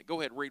point on it.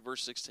 Go ahead, read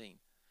verse 16.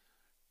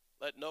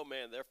 Let no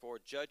man therefore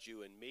judge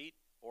you in meat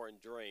or in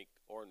drink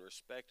or in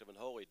respect of an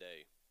holy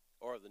day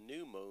or of the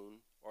new moon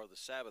or the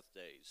Sabbath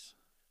days,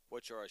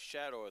 which are a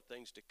shadow of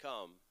things to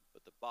come,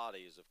 but the body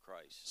is of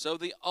Christ. So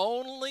the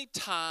only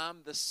time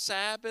the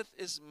Sabbath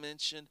is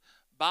mentioned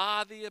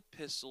by the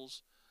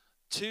epistles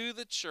to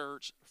the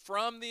church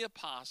from the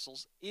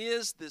apostles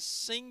is this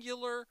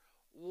singular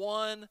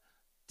one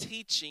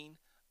teaching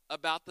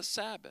about the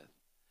Sabbath.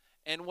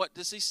 And what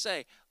does he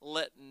say?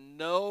 Let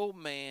no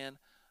man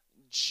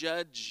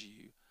judge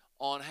you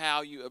on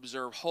how you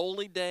observe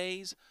holy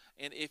days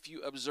and if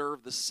you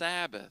observe the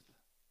Sabbath,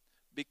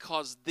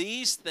 because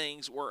these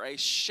things were a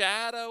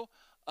shadow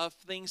of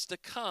things to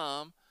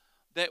come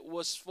that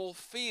was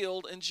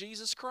fulfilled in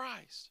Jesus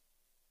Christ.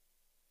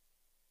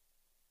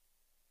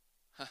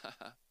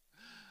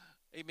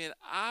 Amen.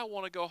 I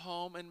want to go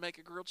home and make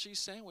a grilled cheese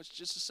sandwich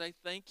just to say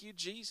thank you,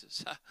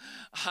 Jesus.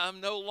 I'm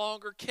no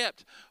longer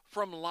kept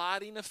from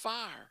lighting a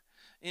fire.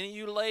 Any of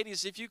you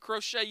ladies, if you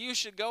crochet, you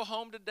should go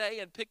home today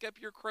and pick up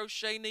your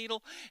crochet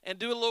needle and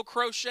do a little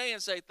crochet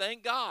and say,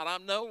 thank God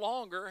I'm no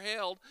longer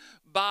held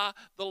by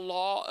the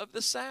law of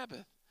the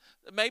Sabbath.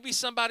 Maybe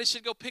somebody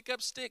should go pick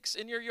up sticks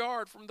in your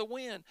yard from the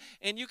wind,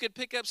 and you could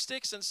pick up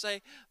sticks and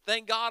say,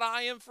 thank God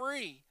I am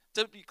free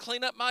to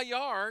clean up my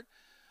yard.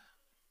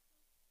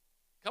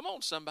 Come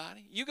on,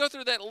 somebody. You go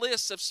through that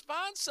list of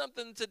find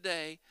something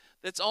today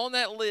that's on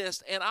that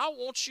list, and I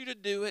want you to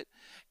do it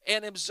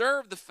and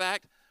observe the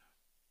fact,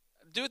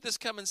 do it this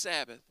coming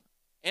Sabbath,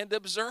 and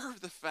observe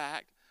the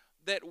fact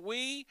that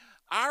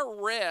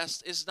our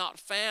rest is not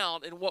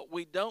found in what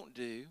we don't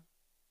do.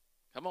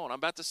 Come on, I'm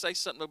about to say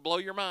something to blow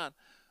your mind.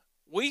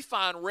 We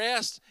find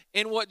rest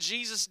in what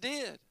Jesus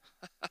did.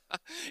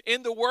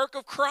 In the work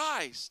of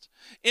Christ,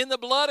 in the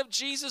blood of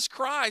Jesus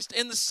Christ,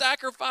 in the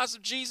sacrifice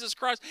of Jesus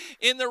Christ,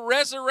 in the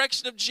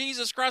resurrection of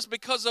Jesus Christ.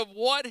 Because of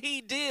what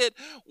he did,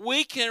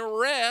 we can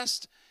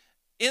rest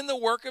in the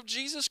work of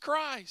Jesus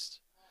Christ.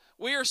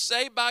 We are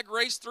saved by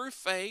grace through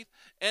faith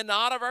and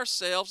not of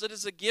ourselves. It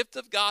is a gift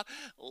of God,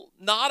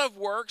 not of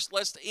works,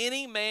 lest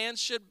any man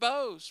should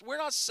boast. We're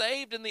not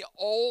saved in the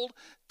Old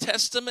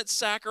Testament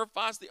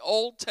sacrifice, the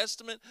Old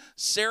Testament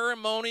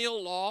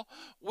ceremonial law.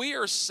 We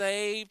are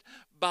saved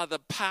by the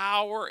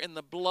power and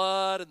the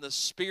blood and the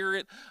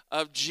Spirit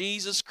of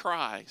Jesus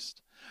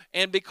Christ.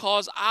 And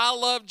because I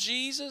love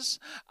Jesus,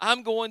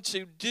 I'm going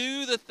to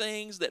do the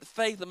things that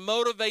faith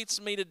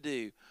motivates me to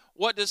do.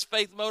 What does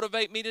faith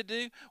motivate me to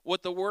do?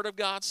 What the Word of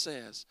God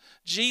says.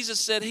 Jesus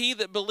said, he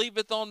that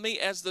believeth on me,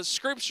 as the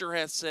Scripture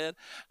hath said,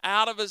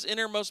 out of his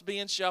innermost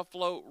being shall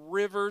flow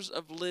rivers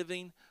of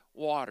living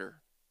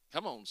water.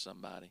 Come on,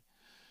 somebody.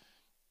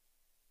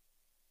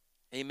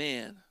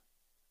 Amen.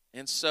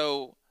 And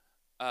so,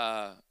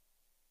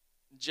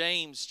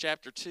 James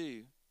chapter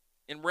 2,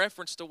 in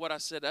reference to what I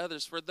said to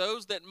others, for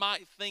those that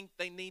might think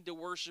they need to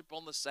worship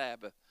on the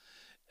Sabbath,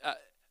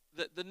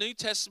 the New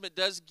Testament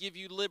does give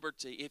you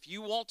liberty. If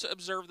you want to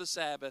observe the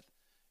Sabbath,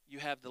 you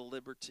have the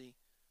liberty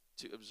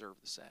to observe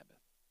the Sabbath.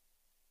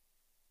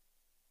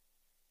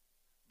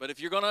 But if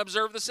you're going to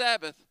observe the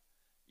Sabbath,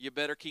 you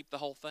better keep the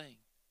whole thing.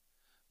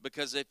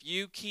 Because if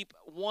you keep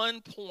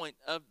one point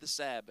of the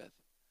Sabbath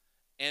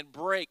and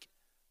break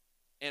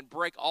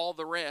all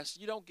the rest,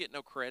 you don't get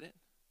no credit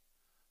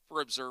for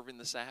observing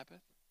the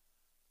Sabbath,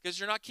 because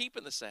you're not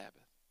keeping the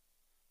Sabbath.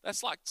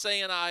 That's like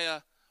saying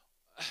I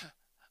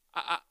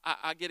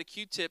get a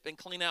Q-tip and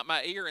clean out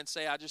my ear and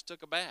say I just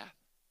took a bath.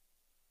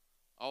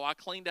 Oh, I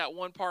cleaned out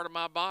one part of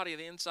my body,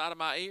 the inside of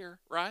my ear,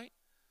 right?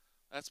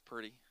 That's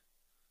pretty.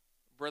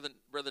 Brother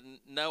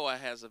Noah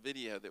has a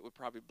video that would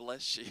probably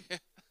bless you.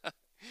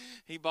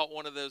 He bought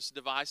one of those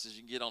devices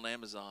you can get on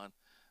Amazon.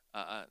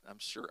 I'm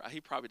sure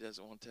he probably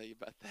doesn't want to tell you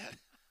about that.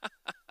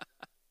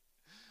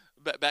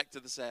 But back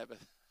to the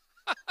Sabbath.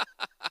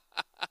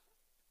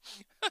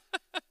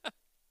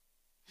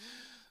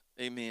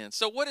 Amen.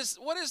 So what is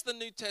the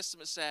New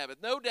Testament Sabbath?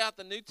 No doubt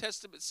the New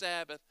Testament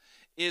Sabbath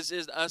is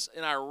us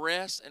in our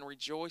rest and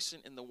rejoicing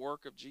in the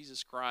work of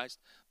Jesus Christ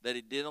that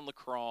he did on the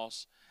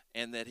cross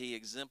and that he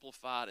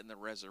exemplified in the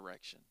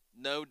resurrection.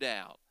 No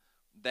doubt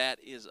that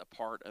is a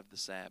part of the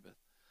Sabbath.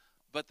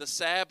 But the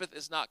Sabbath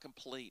is not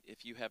complete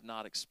if you have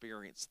not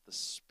experienced the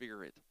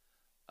spirit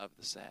of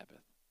the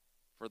Sabbath.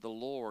 For the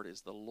Lord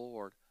is the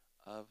Lord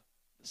of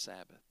the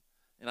Sabbath.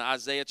 In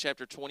Isaiah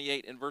chapter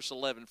 28 and verse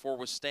 11, for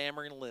with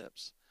stammering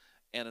lips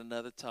and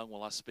another tongue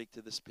will I speak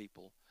to this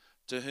people,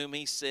 to whom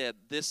he said,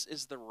 this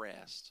is the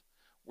rest,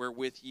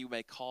 wherewith you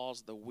may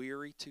cause the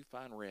weary to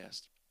find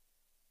rest.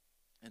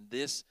 And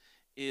this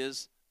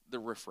is the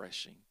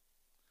refreshing.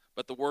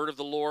 But the word of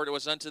the Lord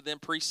was unto them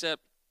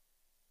precept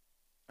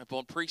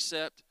upon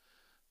precept,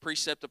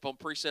 precept upon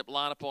precept,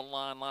 line upon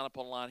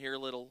line, here a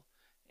little,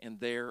 and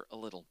there a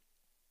little.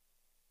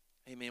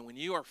 Amen. When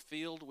you are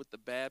filled with the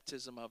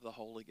baptism of the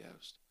Holy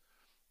Ghost,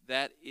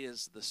 that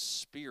is the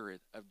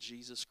Spirit of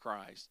Jesus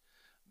Christ.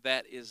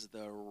 That is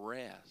the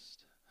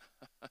rest.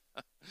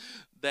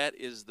 That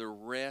is the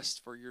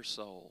rest for your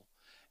soul.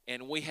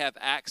 And we have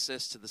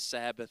access to the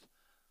Sabbath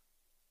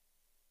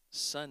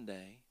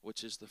Sunday,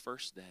 which is the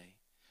first day.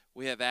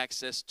 We have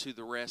access to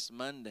the rest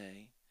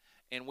Monday.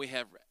 And we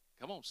have,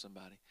 come on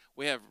somebody,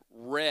 we have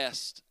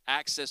rest,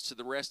 access to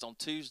the rest on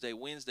Tuesday,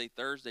 Wednesday,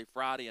 Thursday,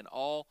 Friday, and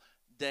all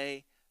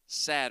day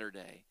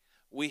Saturday.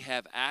 We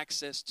have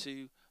access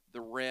to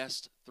the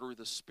rest through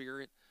the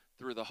Spirit,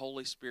 through the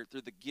Holy Spirit,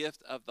 through the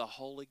gift of the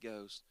Holy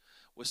Ghost,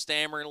 with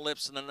stammering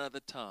lips and another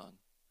tongue.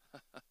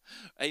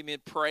 Amen.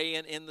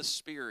 Praying in the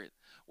Spirit.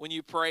 When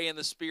you pray in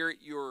the Spirit,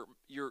 your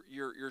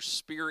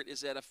spirit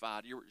is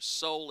edified. Your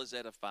soul is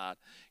edified.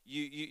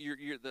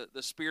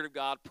 The Spirit of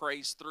God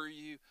prays through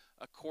you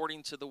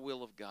according to the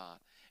will of God.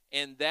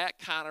 And that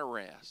kind of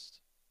rest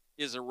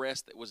is a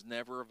rest that was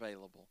never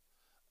available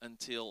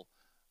until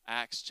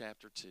Acts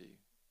chapter 2.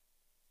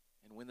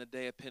 And when the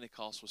day of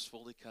Pentecost was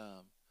fully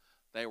come,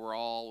 they were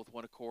all with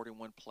one accord in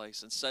one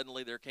place. And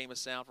suddenly there came a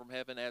sound from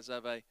heaven as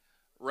of a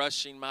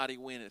rushing mighty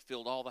wind. It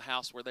filled all the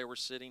house where they were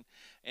sitting.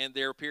 And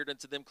there appeared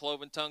unto them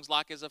cloven tongues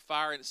like as of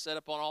fire, and it set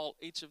upon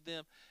each of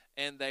them.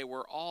 And they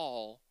were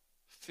all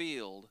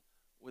filled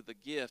with the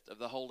gift of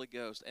the Holy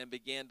Ghost, and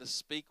began to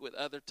speak with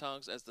other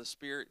tongues as the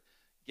Spirit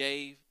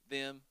gave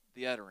them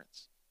the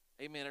utterance.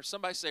 Amen. Or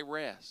somebody say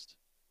rest.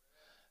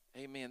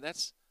 Amen.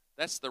 That's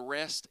the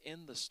rest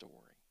in the story.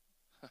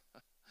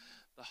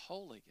 The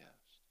Holy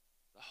Ghost.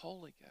 The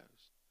Holy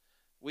Ghost.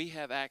 We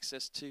have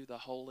access to the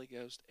Holy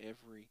Ghost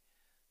every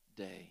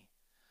day.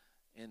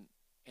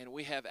 And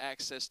we have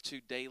access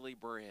to daily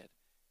bread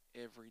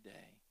every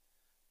day.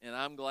 And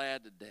I'm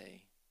glad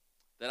today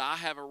that I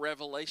have a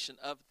revelation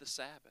of the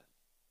Sabbath.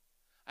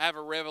 I have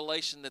a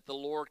revelation that the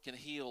Lord can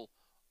heal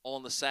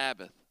on the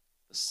Sabbath,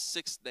 the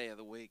 6th day of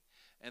the week,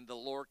 and the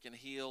Lord can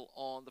heal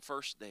on the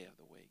 1st day of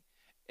the week.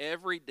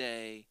 Every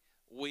day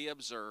we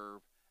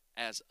observe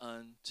as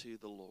unto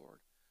the Lord.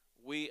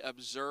 We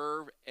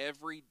observe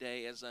every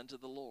day as unto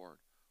the Lord.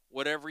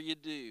 Whatever you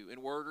do,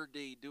 in word or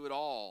deed, do it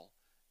all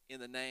in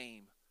the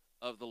name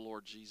of the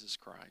Lord Jesus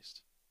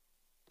Christ.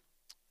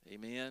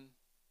 Amen.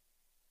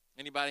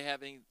 Anybody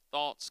have any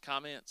thoughts,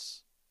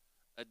 comments,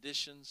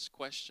 additions,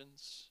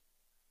 questions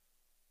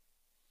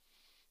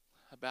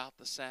about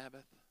the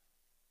Sabbath?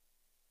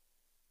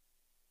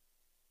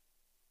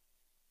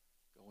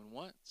 Going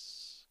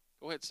once.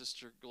 Go ahead,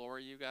 Sister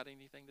Gloria. You got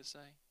anything to say?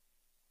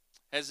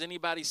 Has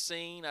anybody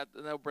seen, I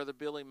know Brother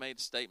Billy made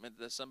a statement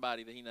that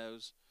somebody that he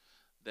knows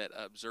that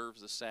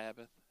observes the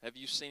Sabbath. Have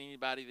you seen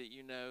anybody that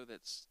you know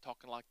that's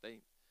talking like that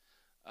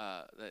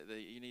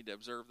you need to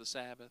observe the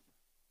Sabbath?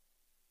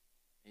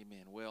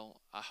 Amen. Well,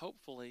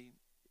 hopefully,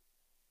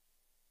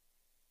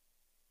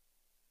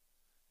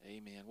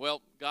 amen.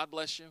 Well, God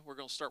bless you. We're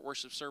going to start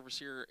worship service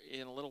here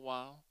in a little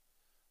while,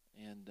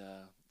 and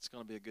it's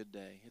going to be a good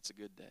day. It's a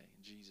good day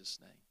in Jesus'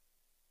 name.